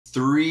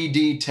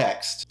3D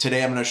text.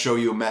 Today I'm going to show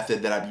you a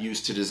method that I've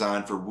used to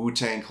design for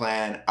Wu-Tang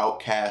Clan,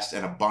 Outkast,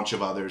 and a bunch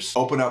of others.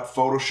 Open up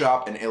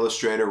Photoshop and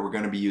Illustrator. We're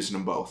going to be using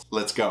them both.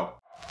 Let's go.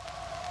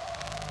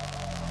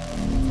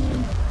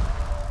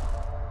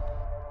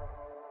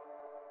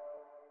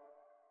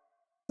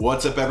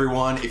 What's up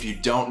everyone? If you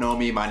don't know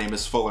me, my name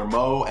is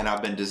FULLERMOE and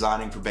I've been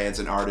designing for bands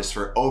and artists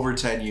for over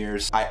 10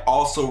 years. I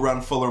also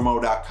run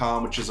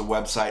FULLERMOE.com, which is a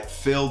website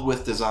filled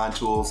with design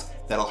tools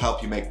that'll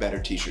help you make better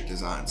t-shirt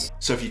designs.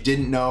 So if you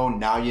didn't know,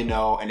 now you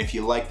know, and if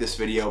you like this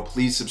video,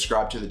 please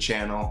subscribe to the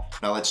channel.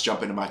 Now let's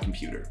jump into my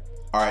computer.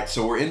 All right,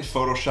 so we're in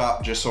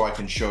Photoshop just so I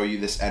can show you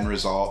this end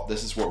result.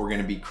 This is what we're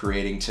gonna be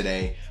creating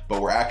today,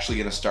 but we're actually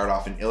gonna start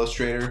off in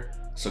Illustrator.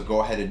 So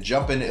go ahead and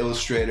jump into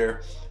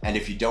Illustrator. And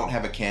if you don't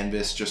have a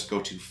canvas, just go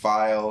to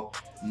File,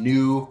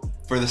 New.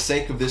 For the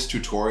sake of this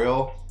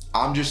tutorial,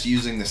 I'm just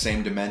using the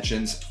same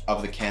dimensions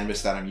of the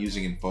canvas that I'm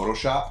using in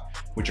Photoshop,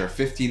 which are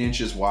 15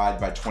 inches wide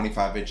by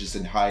 25 inches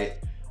in height,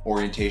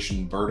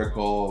 orientation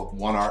vertical,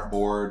 one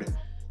artboard,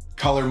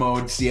 color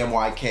mode,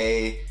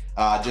 CMYK.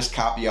 Just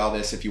copy all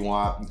this if you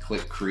want and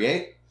click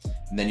create,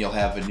 and then you'll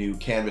have a new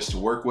canvas to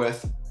work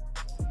with.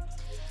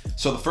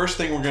 So the first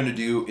thing we're gonna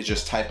do is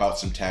just type out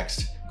some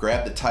text.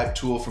 Grab the type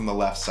tool from the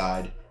left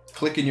side,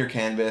 click in your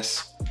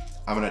canvas.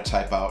 I'm gonna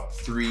type out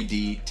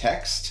 3D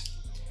text,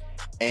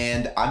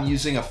 and I'm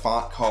using a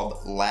font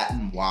called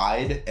Latin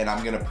Wide, and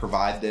I'm gonna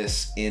provide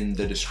this in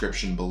the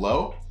description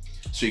below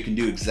so you can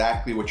do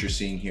exactly what you're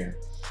seeing here.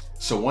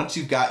 So once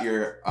you've got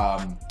your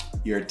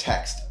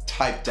text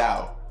typed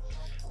out,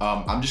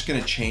 I'm just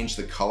gonna change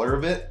the color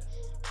of it.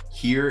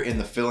 Here in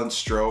the fill and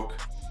stroke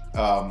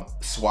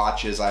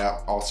swatches, I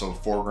also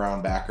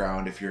foreground,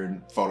 background if you're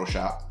in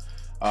Photoshop.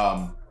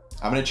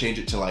 I'm gonna change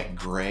it to like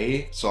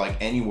gray, so like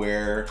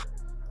anywhere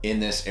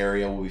in this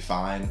area will be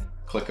fine.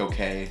 Click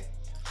OK.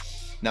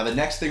 Now the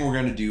next thing we're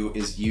gonna do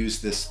is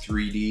use this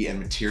 3D and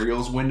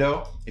materials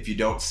window. If you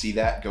don't see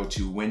that, go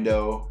to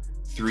Window,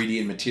 3D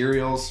and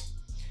Materials.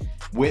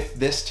 With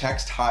this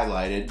text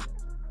highlighted,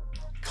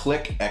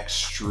 click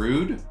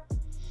Extrude.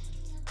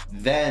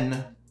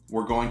 Then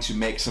we're going to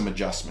make some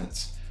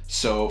adjustments.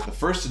 So the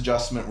first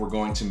adjustment we're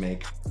going to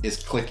make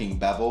is clicking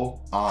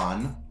Bevel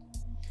on,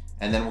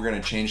 and then we're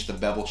gonna change the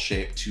bevel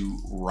shape to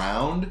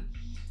round.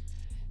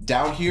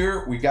 Down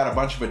here, we've got a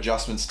bunch of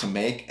adjustments to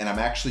make, and I'm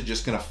actually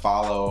just gonna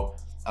follow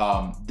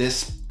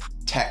this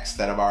text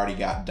that I've already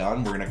got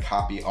done. We're gonna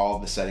copy all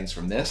of the settings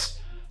from this.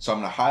 So I'm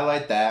gonna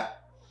highlight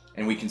that,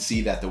 and we can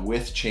see that the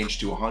width changed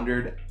to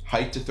 100,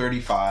 height to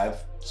 35.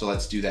 So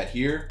let's do that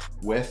here.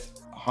 Width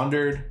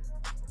 100,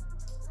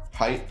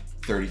 height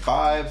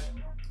 35.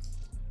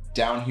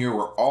 Down here,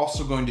 we're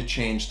also going to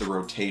change the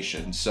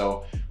rotation.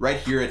 So right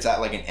here, it's at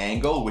like an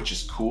angle, which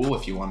is cool.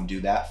 If you want to do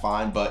that,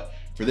 fine. But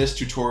for this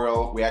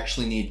tutorial, we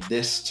actually need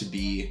this to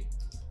be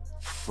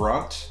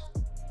front.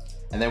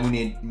 And then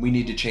we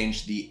need to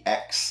change the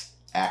X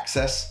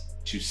axis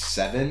to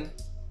 7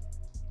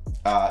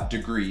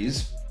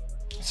 degrees.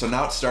 So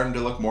now it's starting to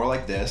look more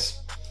like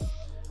this.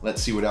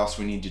 Let's see what else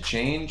we need to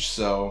change.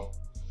 So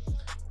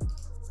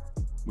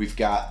we've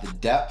got the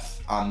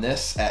depth on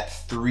this at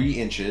 3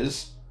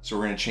 inches. So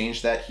we're gonna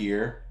change that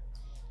here.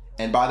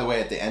 And by the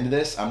way, at the end of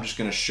this, I'm just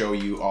gonna show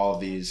you all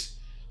of these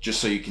just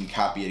so you can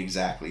copy it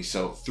exactly.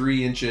 So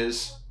 3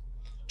 inches,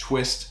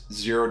 twist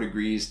 0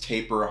 degrees,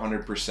 taper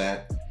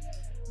 100%,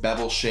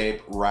 bevel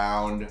shape,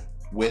 round,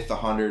 width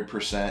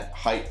 100%,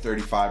 height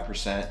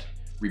 35%,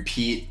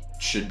 repeat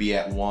should be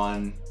at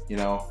 1, you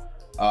know.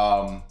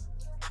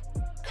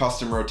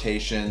 Custom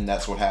rotation,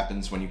 that's what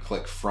happens when you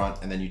click front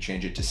and then you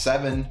change it to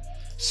 7.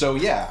 So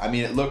yeah, I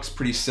mean, it looks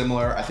pretty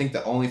similar. I think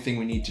the only thing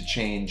we need to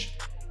change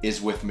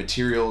is with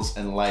materials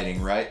and lighting,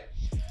 right?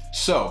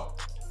 So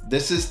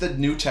this is the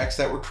new text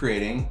that we're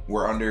creating.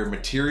 We're under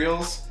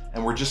materials,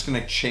 and we're just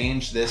gonna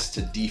change this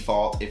to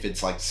default if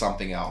it's like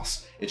something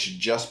else. It should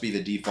just be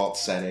the default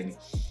setting.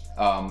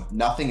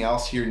 Nothing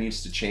else here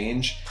needs to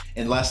change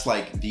unless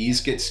like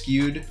these get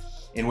skewed,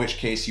 in which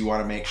case you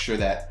wanna make sure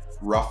that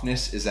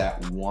roughness is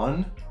at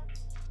 1.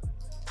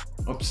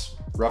 Oops,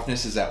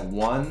 roughness is at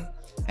 1.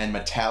 And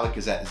metallic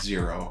is at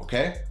 0,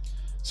 okay?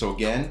 So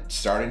again,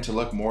 starting to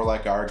look more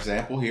like our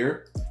example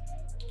here.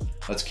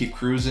 Let's keep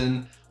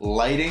cruising.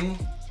 Lighting,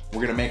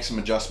 we're gonna make some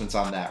adjustments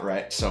on that,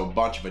 right? So a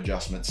bunch of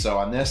adjustments. So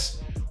on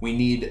this, we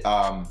need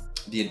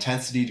the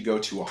intensity to go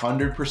to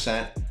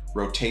 100%,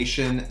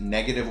 rotation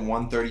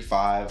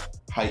 -135,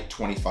 height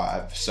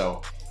 25.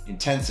 So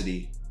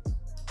intensity,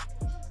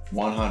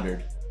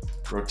 100,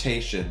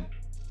 rotation,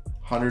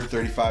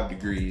 135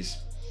 degrees.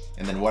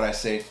 And then what I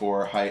say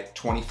for height,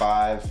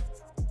 25,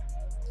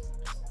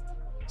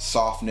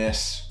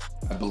 softness,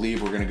 I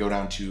believe we're gonna go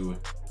down to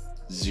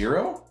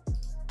 0.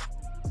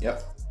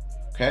 Yep,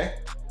 okay.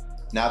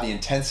 Now the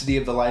intensity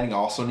of the lighting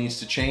also needs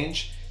to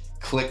change.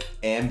 Click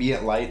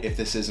ambient light if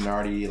this isn't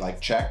already like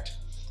checked.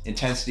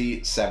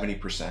 Intensity,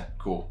 70%,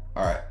 cool,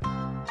 all right.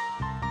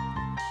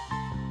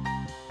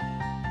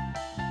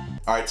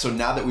 All right, so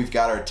now that we've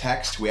got our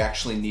text, we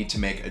actually need to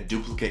make a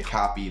duplicate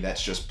copy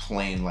that's just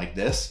plain like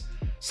this.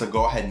 So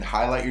go ahead and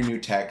highlight your new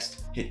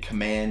text, hit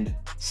Command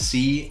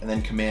C and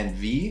then Command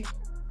V,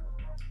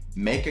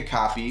 make a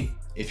copy.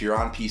 If you're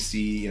on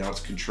PC, it's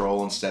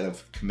Control instead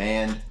of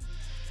Command.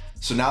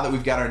 So now that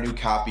we've got our new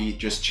copy,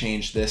 just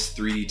change this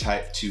 3D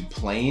type to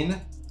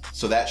plain.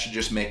 So that should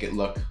just make it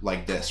look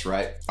like this,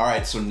 right? All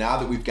right, so now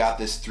that we've got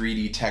this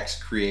 3D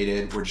text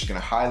created, we're just gonna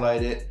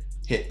highlight it,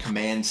 hit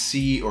Command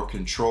C or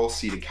Control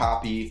C to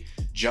copy,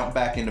 jump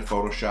back into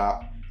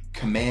Photoshop,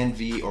 Command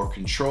V or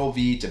Control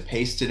V to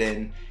paste it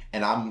in,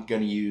 and I'm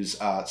gonna use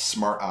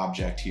Smart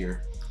Object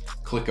here.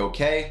 Click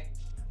OK.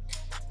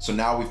 So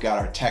now we've got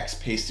our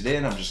text pasted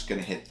in. I'm just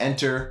gonna hit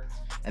Enter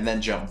and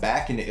then jump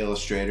back into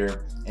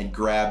Illustrator and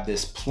grab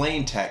this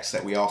plain text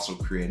that we also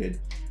created.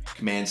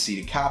 Command C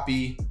to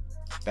copy,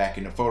 back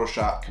into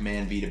Photoshop,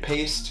 Command V to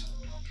paste,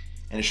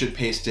 and it should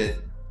paste it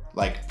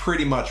like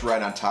pretty much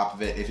right on top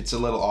of it. If it's a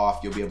little off,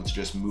 you'll be able to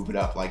just move it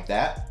up like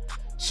that.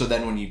 So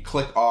then when you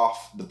click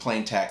off the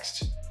plain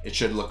text, it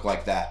should look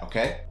like that,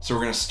 okay? So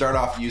we're gonna start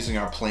off using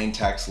our plain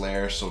text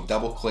layer. So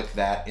double click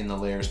that in the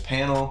layers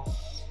panel.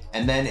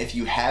 And then if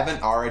you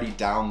haven't already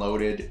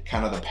downloaded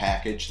kind of the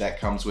package that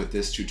comes with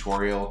this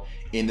tutorial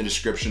in the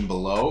description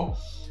below,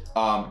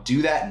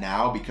 do that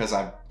now, because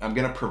I'm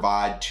gonna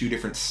provide 2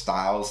 different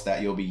styles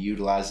that you'll be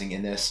utilizing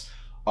in this.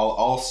 I'll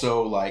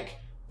also like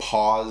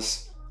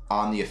pause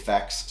on the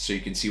effects so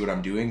you can see what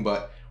I'm doing,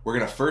 but we're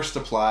gonna first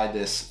apply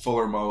this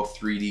FULLERMOE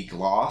 3D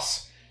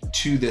gloss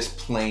to this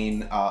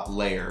plain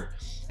layer.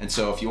 And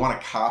so if you wanna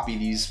copy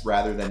these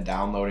rather than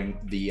downloading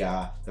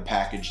the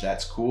package,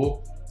 that's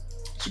cool.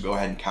 So go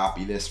ahead and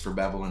copy this for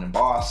bevel and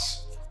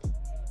emboss.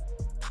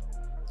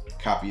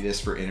 Copy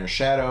this for inner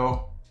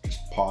shadow.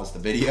 Just pause the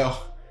video.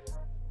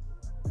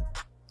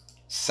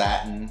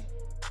 Satin.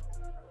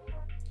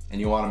 And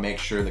you wanna make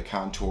sure the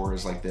contour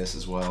is like this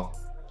as well.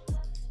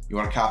 You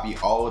wanna copy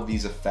all of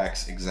these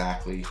effects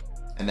exactly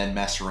and then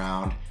mess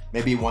around.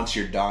 Maybe once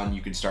you're done,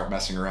 you can start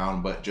messing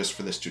around, but just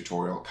for this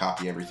tutorial,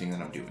 copy everything that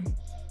I'm doing.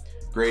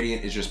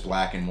 Gradient is just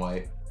black and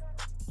white.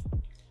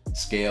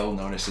 Scale,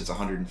 notice it's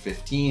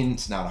 115,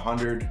 it's not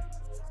 100.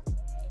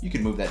 You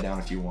can move that down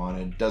if you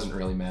wanted, doesn't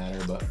really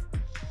matter, but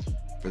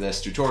for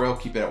this tutorial,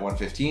 keep it at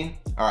 115.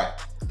 All right,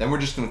 then we're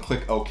just gonna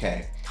click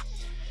OK.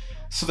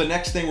 So the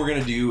next thing we're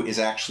gonna do is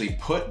actually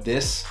put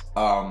this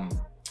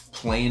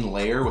plain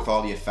layer with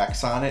all the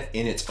effects on it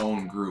in its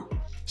own group.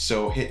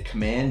 So hit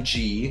Command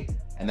G,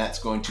 and that's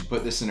going to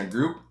put this in a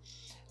group,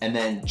 and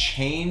then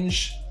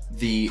change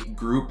the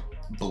group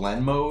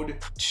blend mode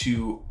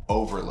to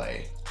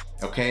overlay.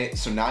 Okay,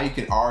 so now you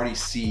can already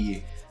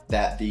see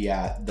that the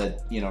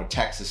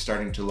text is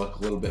starting to look a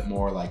little bit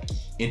more like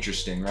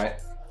interesting, right?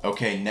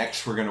 Okay,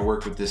 next we're gonna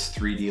work with this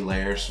 3D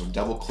layer. So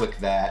double click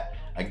that,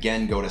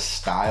 again, go to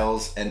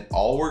styles, and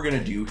all we're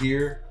gonna do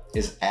here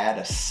is add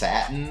a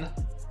satin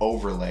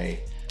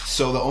overlay.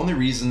 So the only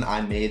reason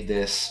I made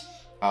this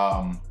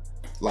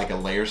like a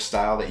layer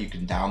style that you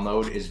can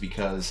download is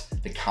because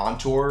the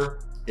contour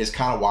is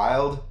kind of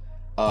wild.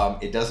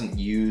 It doesn't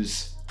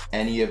use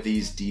any of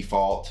these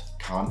default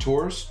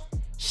contours.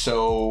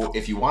 So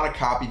if you want to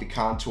copy the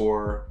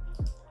contour,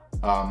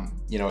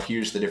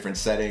 here's the different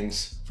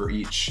settings for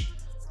each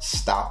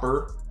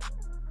stopper: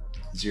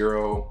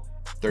 0,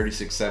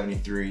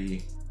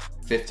 3673,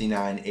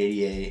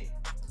 5988,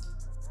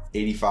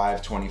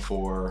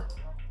 8524,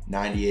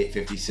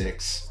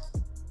 9856,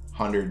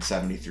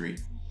 173.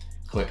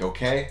 Click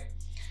OK.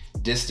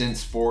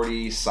 Distance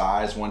 40,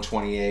 size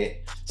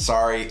 128.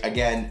 Sorry,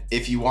 again,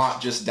 if you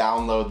want, just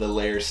download the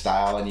layer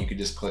style and you can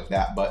just click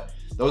that, but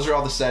those are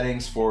all the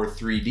settings for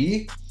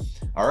 3D.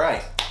 All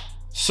right,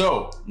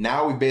 so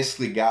now we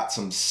basically got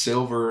some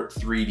silver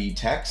 3D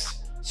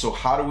text. So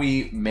how do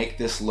we make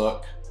this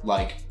look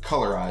like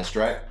colorized,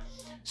 right?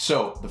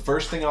 So the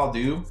first thing I'll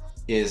do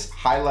is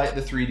highlight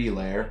the 3D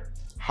layer,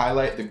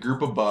 highlight the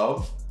group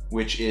above,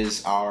 which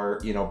is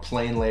our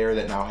plain layer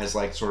that now has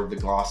like sort of the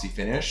glossy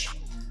finish.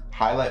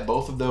 Highlight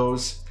both of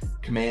those,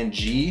 Command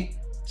G.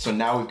 So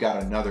now we've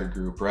got another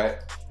group, right?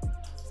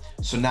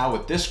 So now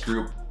with this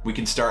group, we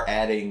can start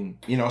adding,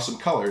 some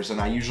colors, and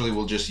I usually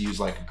will just use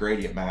like a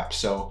gradient map.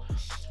 So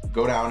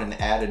go down and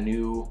add a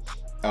new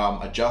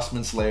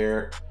adjustments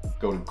layer,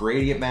 go to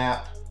gradient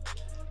map.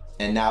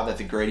 And now that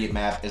the gradient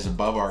map is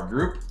above our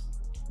group,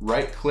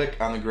 right click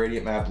on the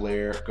gradient map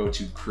layer, go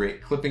to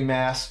create clipping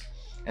mask,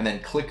 and then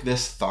click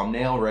this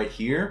thumbnail right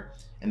here.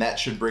 And that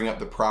should bring up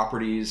the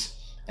properties.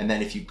 And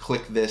then if you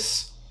click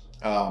this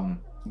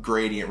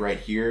gradient right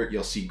here,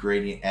 you'll see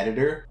gradient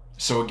editor.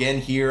 So again,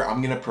 here,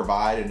 I'm gonna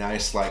provide a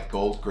nice like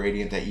gold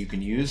gradient that you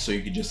can use. So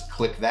you can just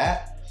click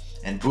that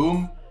and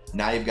boom,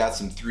 now you've got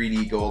some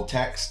 3D gold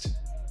text.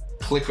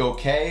 Click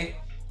OK.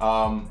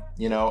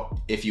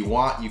 If you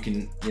want, you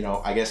can,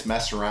 I guess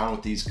mess around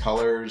with these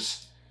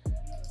colors,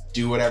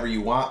 do whatever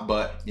you want,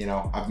 but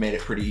I've made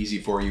it pretty easy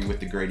for you with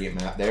the gradient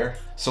map there.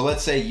 So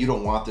let's say you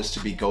don't want this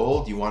to be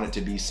gold, you want it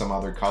to be some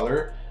other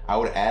color. I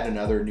would add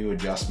another new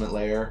adjustment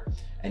layer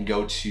and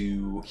go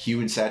to hue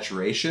and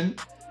saturation.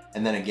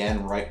 And then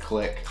again, right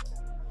click,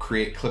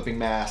 create clipping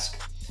mask,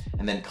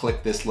 and then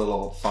click this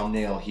little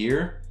thumbnail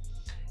here.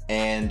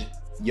 And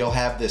you'll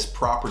have this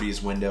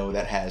properties window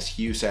that has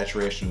hue,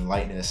 saturation, and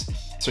lightness.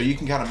 So you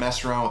can kind of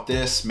mess around with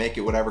this, make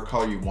it whatever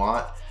color you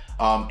want.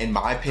 In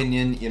my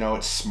opinion, you know,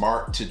 it's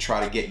smart to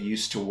try to get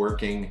used to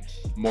working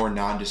more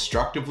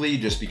non-destructively,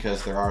 just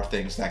because there are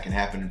things that can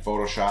happen in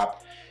Photoshop.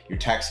 Your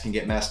text can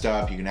get messed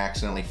up, you can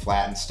accidentally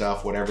flatten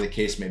stuff, whatever the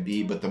case may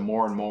be, but the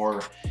more and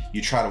more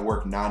you try to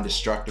work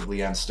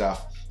non-destructively on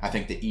stuff, I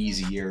think the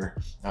easier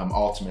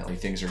ultimately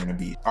things are gonna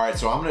be. All right,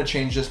 so I'm gonna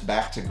change this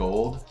back to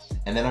gold,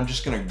 and then I'm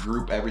just gonna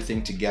group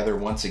everything together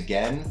once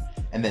again,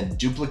 and then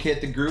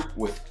duplicate the group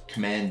with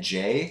Command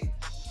J.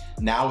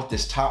 Now with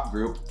this top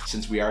group,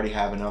 since we already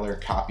have another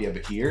copy of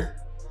it here,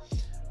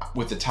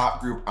 with the top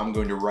group, I'm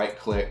going to right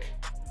click,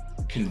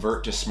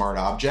 convert to smart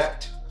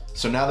object.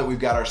 So now that we've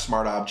got our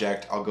smart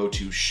object, I'll go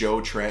to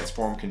show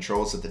transform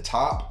controls at the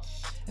top,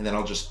 and then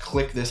I'll just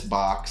click this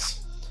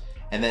box.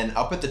 And then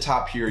up at the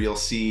top here, you'll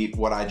see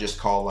what I just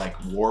call like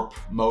warp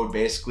mode.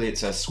 Basically, it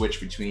says switch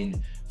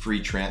between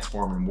free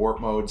transform and warp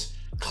modes.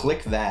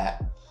 Click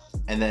that,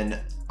 and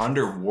then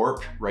under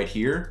warp right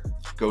here,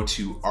 go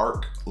to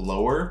arc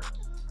lower,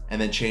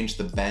 and then change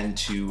the bend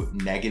to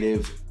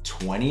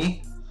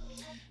 -20.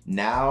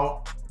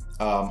 Now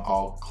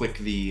I'll click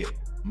the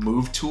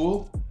move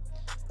tool,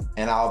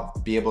 and I'll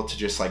be able to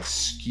just like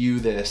skew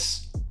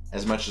this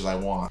as much as I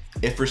want.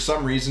 If for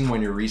some reason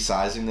when you're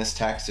resizing this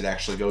text, it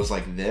actually goes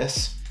like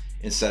this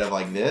instead of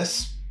like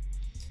this,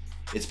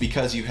 it's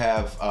because you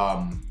have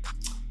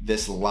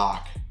this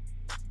lock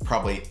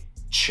probably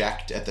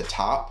checked at the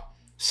top.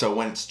 So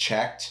when it's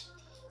checked,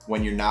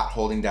 when you're not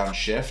holding down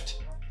shift,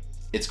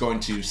 it's going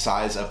to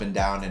size up and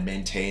down and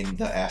maintain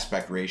the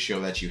aspect ratio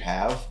that you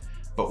have.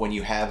 But when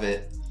you have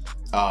it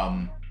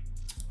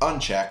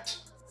unchecked,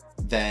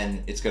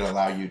 then it's gonna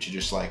allow you to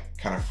just like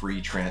kind of free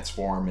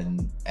transform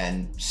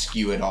and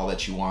skew it all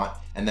that you want.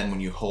 And then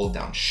when you hold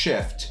down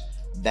shift,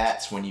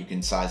 that's when you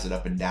can size it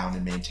up and down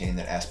and maintain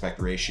that aspect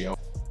ratio.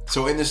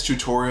 So in this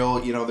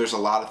tutorial, you know, there's a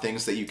lot of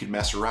things that you could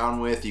mess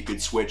around with. You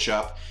could switch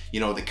up, you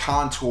know, the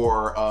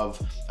contour of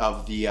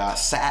the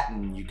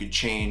satin. You could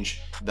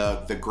change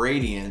the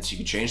gradients. You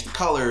could change the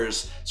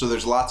colors. So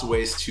there's lots of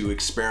ways to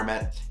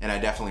experiment, and I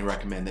definitely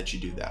recommend that you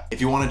do that.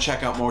 If you want to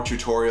check out more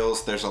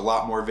tutorials, there's a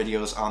lot more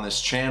videos on this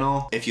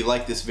channel. If you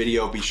like this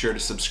video, be sure to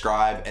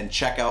subscribe and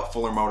check out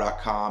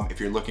FULLERMOE.com if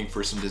you're looking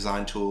for some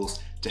design tools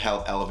to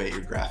help elevate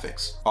your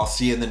graphics. I'll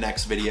see you in the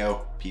next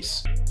video.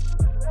 Peace.